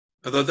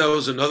I thought that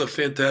was another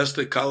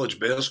fantastic college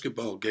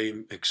basketball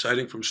game,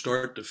 exciting from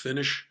start to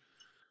finish.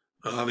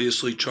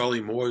 Obviously, Charlie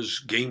Moore's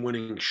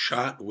game-winning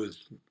shot with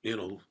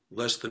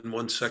less than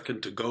 1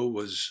 second to go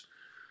was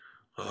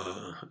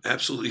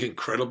absolutely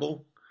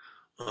incredible.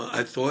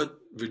 I thought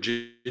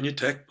Virginia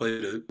Tech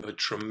played a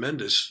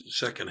tremendous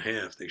second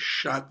half. They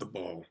shot the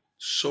ball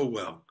so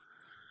well,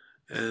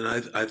 and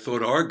I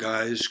thought our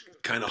guys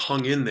kind of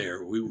hung in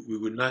there. We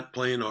were not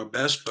playing our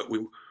best, but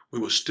we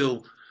were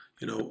still,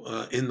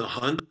 in the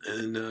hunt,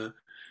 and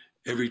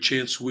every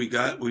chance we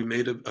got, we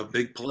made a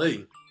big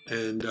play,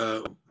 and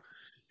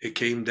it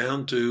came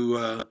down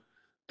to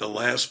the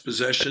last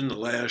possession, the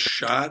last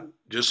shot,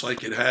 just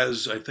like it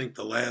has, I think,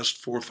 the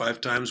last 4 or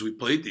 5 times we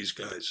played these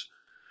guys,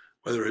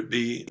 whether it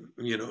be,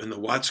 in the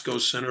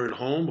Watsco Center at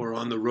home or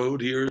on the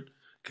road here at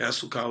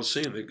Castle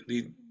Coliseum.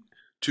 The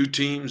two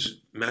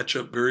teams match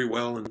up very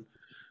well, and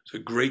it's a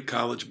great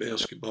college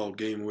basketball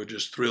game. We're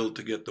just thrilled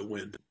to get the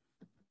win.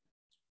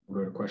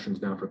 We'll go to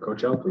questions now for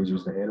Coach L. Please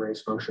use the hand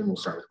raise function. We'll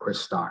start with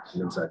Chris Stock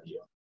inside the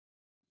U.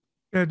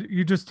 Ed,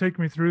 you just take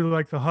me through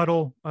like the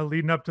huddle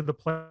leading up to the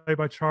play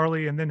by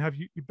Charlie, and then have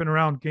you've been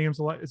around games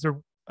a lot? Is there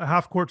a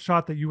half court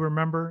shot that you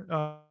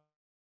remember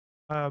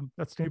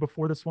that's maybe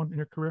before this one in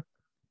your career?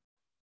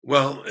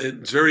 Well,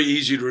 it's very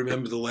easy to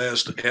remember the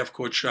last half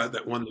court shot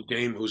that won the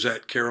game. It was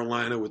at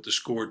Carolina with the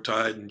score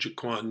tied, and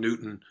Jaquan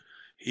Newton,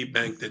 he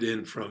banked it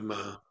in from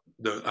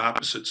the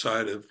opposite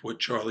side of what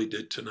Charlie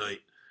did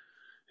tonight.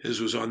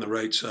 His was on the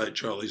right side,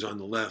 Charlie's on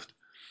the left.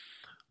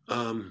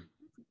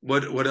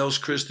 What else,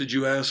 Chris, did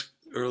you ask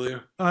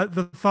earlier?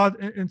 The thought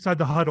inside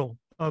the huddle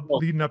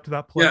leading up to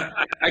that play. Yeah,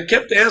 I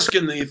kept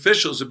asking the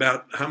officials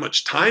about how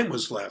much time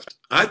was left.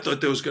 I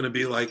thought there was going to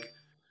be like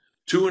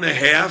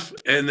 2.5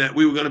 and that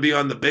we were going to be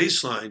on the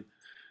baseline.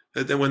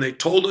 And then when they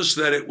told us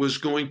that it was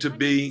going to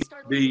be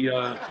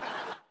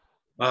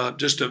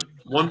just a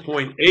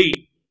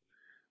 1.8,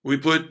 we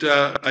put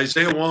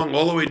Isaiah Wong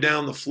all the way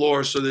down the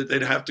floor so that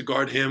they'd have to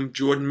guard him,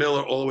 Jordan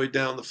Miller all the way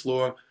down the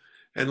floor,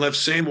 and left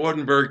Sam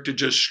Wardenberg to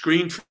just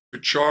screen for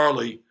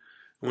Charlie.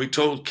 And we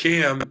told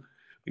Cam,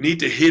 we need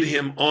to hit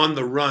him on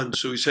the run,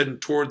 so he's heading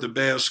toward the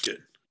basket.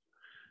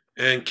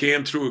 And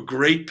Cam threw a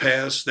great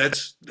pass.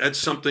 That's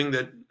something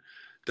that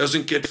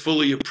doesn't get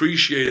fully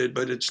appreciated,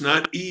 but it's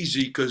not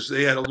easy because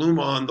they had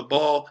Aluma on the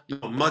ball.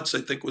 Mutz,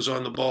 I think, was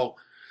on the ball.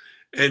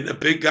 And a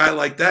big guy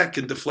like that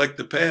can deflect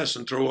the pass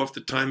and throw off the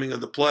timing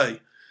of the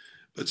play.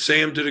 But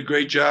Sam did a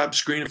great job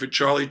screening for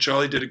Charlie.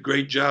 Charlie did a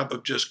great job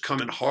of just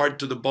coming hard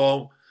to the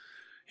ball.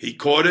 He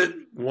caught it,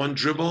 one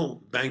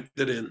dribble, banked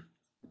it in.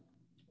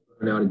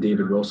 Now to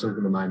David Wilson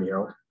from the Miami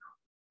Herald.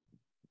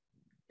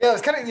 Yeah,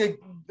 it's kind of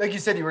like you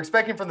said, you were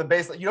expecting from the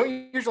baseline. You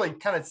don't usually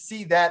kind of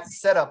see that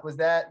setup. Was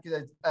that,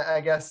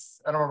 I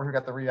guess, I don't remember who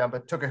got the rebound,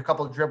 but took a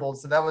couple of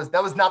dribbles. So that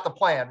was not the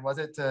plan, was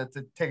it? To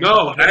take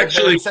no,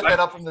 actually set that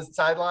up from the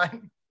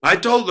sideline. I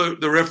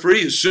told the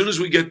referee as soon as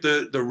we get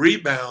the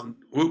rebound,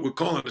 we're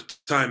calling it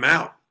a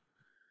timeout.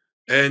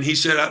 And he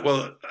said,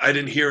 well, I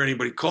didn't hear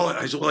anybody call it.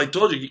 I said, well, I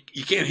told you,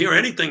 you can't hear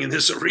anything in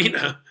this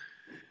arena.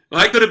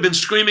 Well, I could have been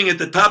screaming at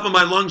the top of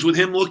my lungs with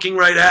him looking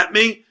right at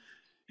me.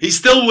 He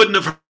still wouldn't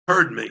have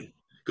heard me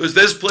because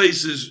this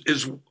place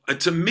is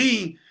to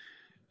me,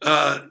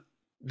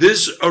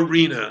 this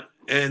arena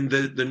and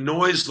the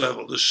noise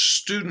level, the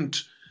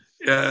student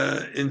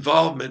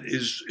involvement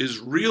is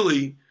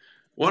really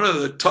one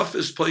of the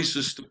toughest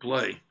places to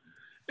play.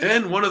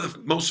 And one of the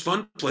most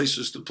fun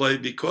places to play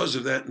because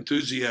of that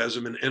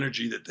enthusiasm and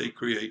energy that they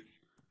create.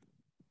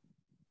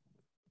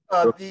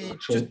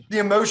 The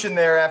emotion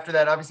there after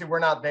that, obviously we're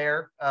not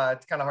there.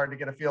 It's kind of hard to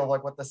get a feel of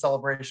like what the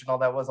celebration, all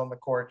that was on the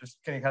court. Just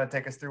can you kind of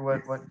take us through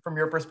what from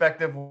your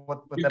perspective,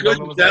 what that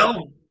moment was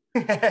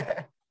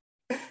like?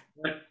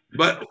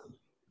 But,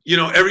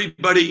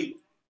 everybody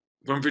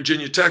from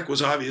Virginia Tech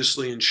was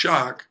obviously in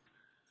shock,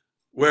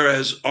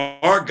 whereas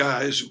our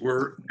guys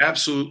were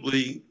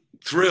absolutely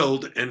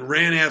thrilled and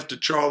ran after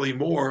Charlie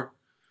Moore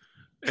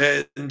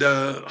and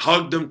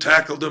hugged him,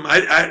 tackled him.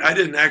 I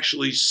didn't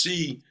actually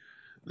see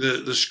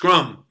the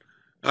scrum.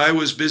 I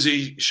was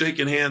busy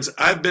shaking hands.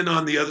 I've been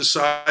on the other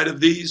side of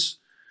these,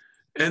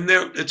 and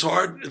it's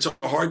hard. It's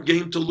a hard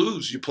game to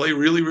lose. You play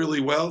really, really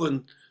well,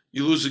 and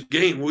you lose a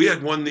game. We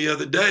had one the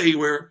other day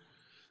where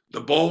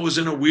the ball was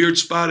in a weird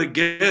spot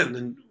again,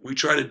 and we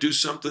tried to do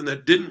something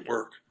that didn't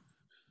work.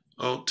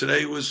 Oh,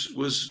 today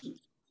was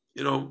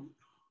in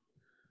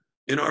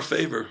our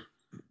favor.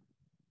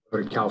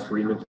 Go to Cal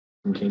Friedman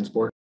from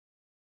Canesport.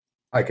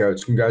 Hi,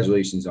 Coach.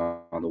 Congratulations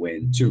on the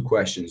win. 2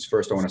 questions.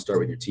 First, I want to start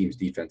with your team's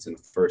defense in the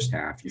first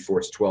half. You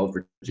forced 12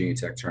 Virginia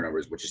Tech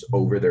turnovers, which is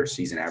over their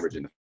season average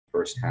in the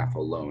first half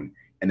alone,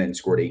 and then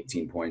scored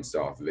 18 points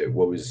off of it.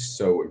 What was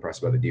so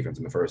impressive about the defense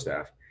in the first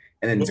half?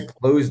 And then to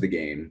close the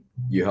game,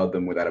 you held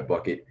them without a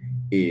bucket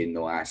in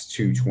the last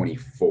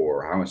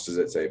 2:24. How much does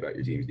that say about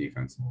your team's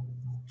defense?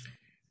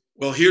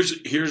 Well,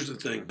 here's the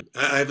thing.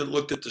 I haven't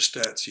looked at the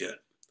stats yet.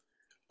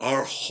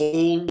 Our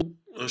whole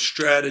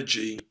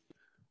strategy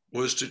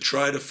was to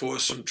try to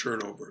force some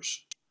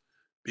turnovers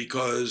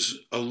because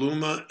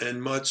Aluma and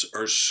Mutz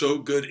are so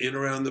good in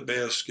around the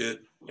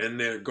basket and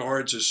their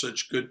guards are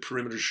such good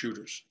perimeter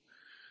shooters.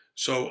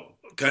 So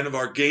kind of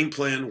our game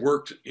plan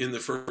worked in the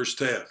first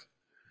half.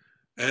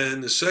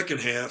 And the second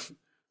half,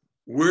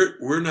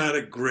 we're not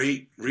a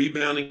great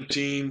rebounding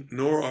team,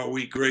 nor are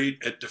we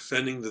great at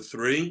defending the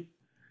three.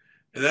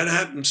 And that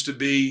happens to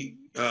be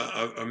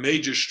a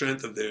major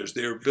strength of theirs,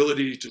 their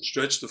ability to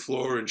stretch the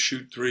floor and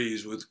shoot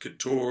threes with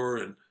Couture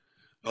and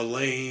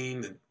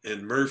Elaine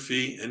and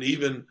Murphy, and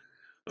even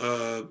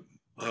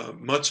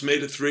Mutz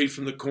made a three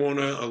from the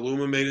corner,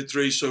 Aluma made a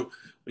three. So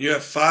when you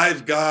have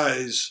five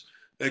guys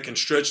that can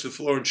stretch the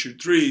floor and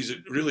shoot threes,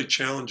 it really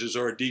challenges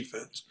our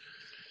defense.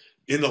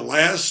 In the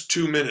last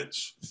 2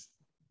 minutes,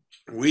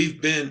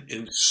 we've been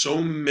in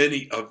so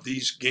many of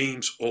these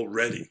games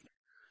already.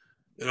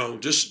 You know,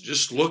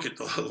 just look at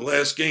the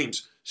last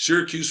games.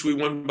 Syracuse, we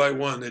won by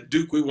 1. At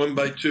Duke, we won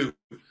by 2.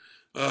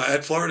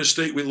 At Florida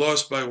State, we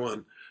lost by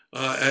 1.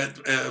 At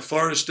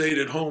Florida State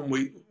at home,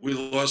 we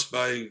lost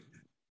by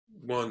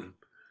 1.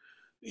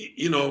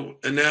 You know,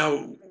 and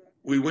now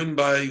we win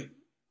by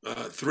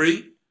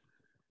 3.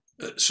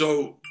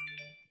 So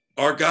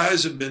our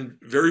guys have been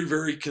very,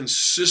 very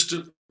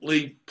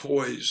consistently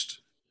poised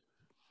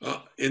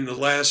in the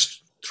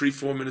last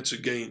 3-4 minutes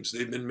of games.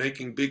 They've been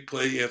making big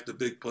play after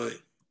big play.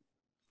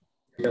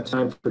 We got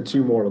time for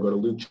 2 more. We'll go to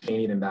Luke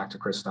Chaney and back to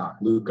Chris Stock.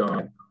 Luke, go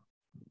ahead.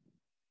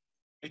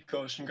 Hey,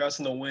 Coach, congrats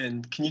on the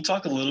win. Can you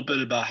talk a little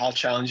bit about how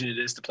challenging it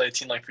is to play a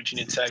team like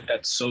Virginia Tech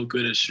that's so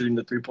good at shooting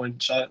the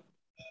three-point shot?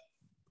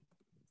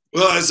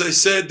 Well, as I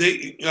said,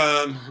 they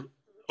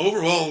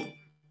overall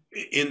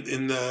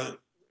in the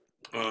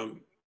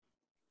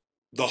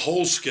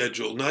whole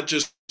schedule, not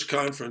just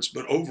conference,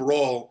 but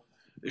overall,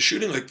 they're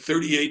shooting like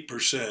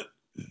 38%.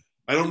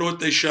 I don't know what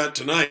they shot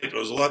tonight. It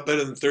was a lot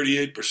better than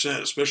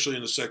 38%, especially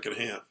in the second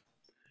half.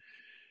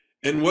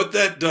 And what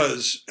that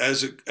does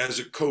as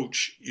a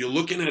coach, you're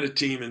looking at a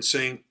team and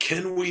saying,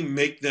 can we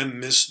make them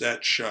miss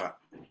that shot?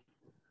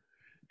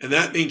 And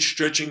that means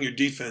stretching your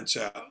defense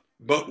out.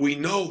 But we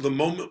know the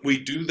moment we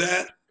do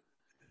that,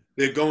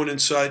 they're going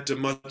inside to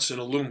Mutz and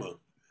Aluma.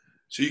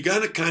 So you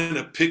got to kind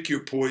of pick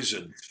your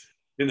poison.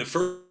 In the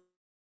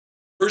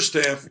first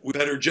half, we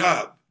did a better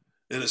job.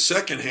 In the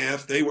second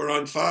half, they were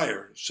on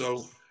fire.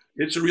 So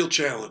it's a real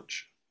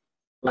challenge.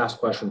 Last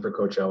question for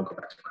Coach L. Go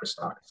back to Chris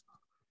Stock.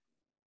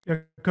 Yeah,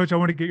 Coach, I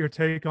want to get your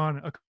take on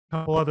a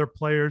couple other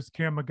players.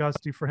 Cam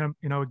McGusty, for him,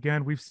 you know,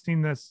 again, we've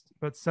seen this,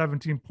 but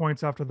 17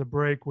 points after the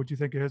break. What do you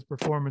think of his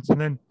performance?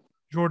 And then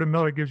Jordan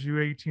Miller gives you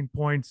 18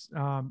 points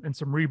and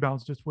some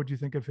rebounds. Just what do you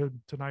think of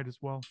him tonight as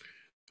well?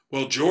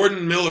 Well,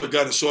 Jordan Miller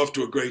got us off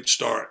to a great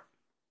start.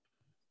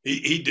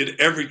 He did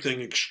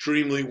everything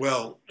extremely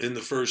well in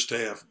the first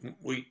half.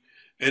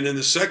 And in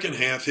the second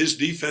half, his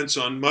defense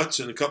on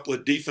Mutz and a couple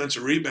of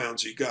defensive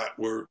rebounds he got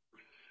were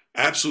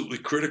absolutely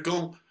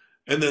critical.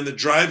 And then the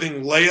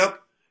driving layup,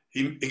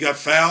 he got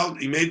fouled.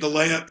 He made the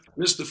layup,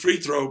 missed the free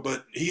throw,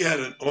 but he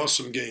had an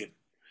awesome game.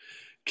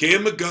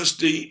 Cam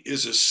McGusty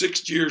is a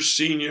 6th-year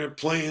senior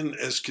playing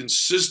as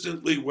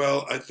consistently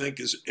well, I think,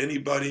 as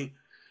anybody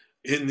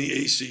in the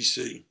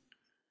ACC.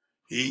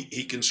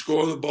 He can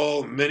score the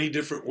ball in many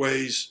different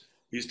ways.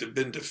 He's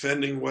been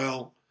defending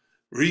well,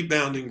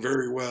 rebounding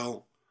very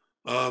well.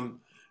 And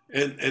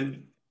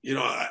you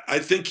know, I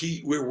think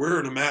we're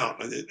wearing him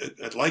out.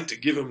 I'd like to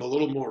give him a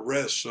little more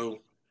rest,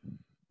 so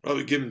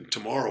probably give him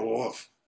tomorrow off.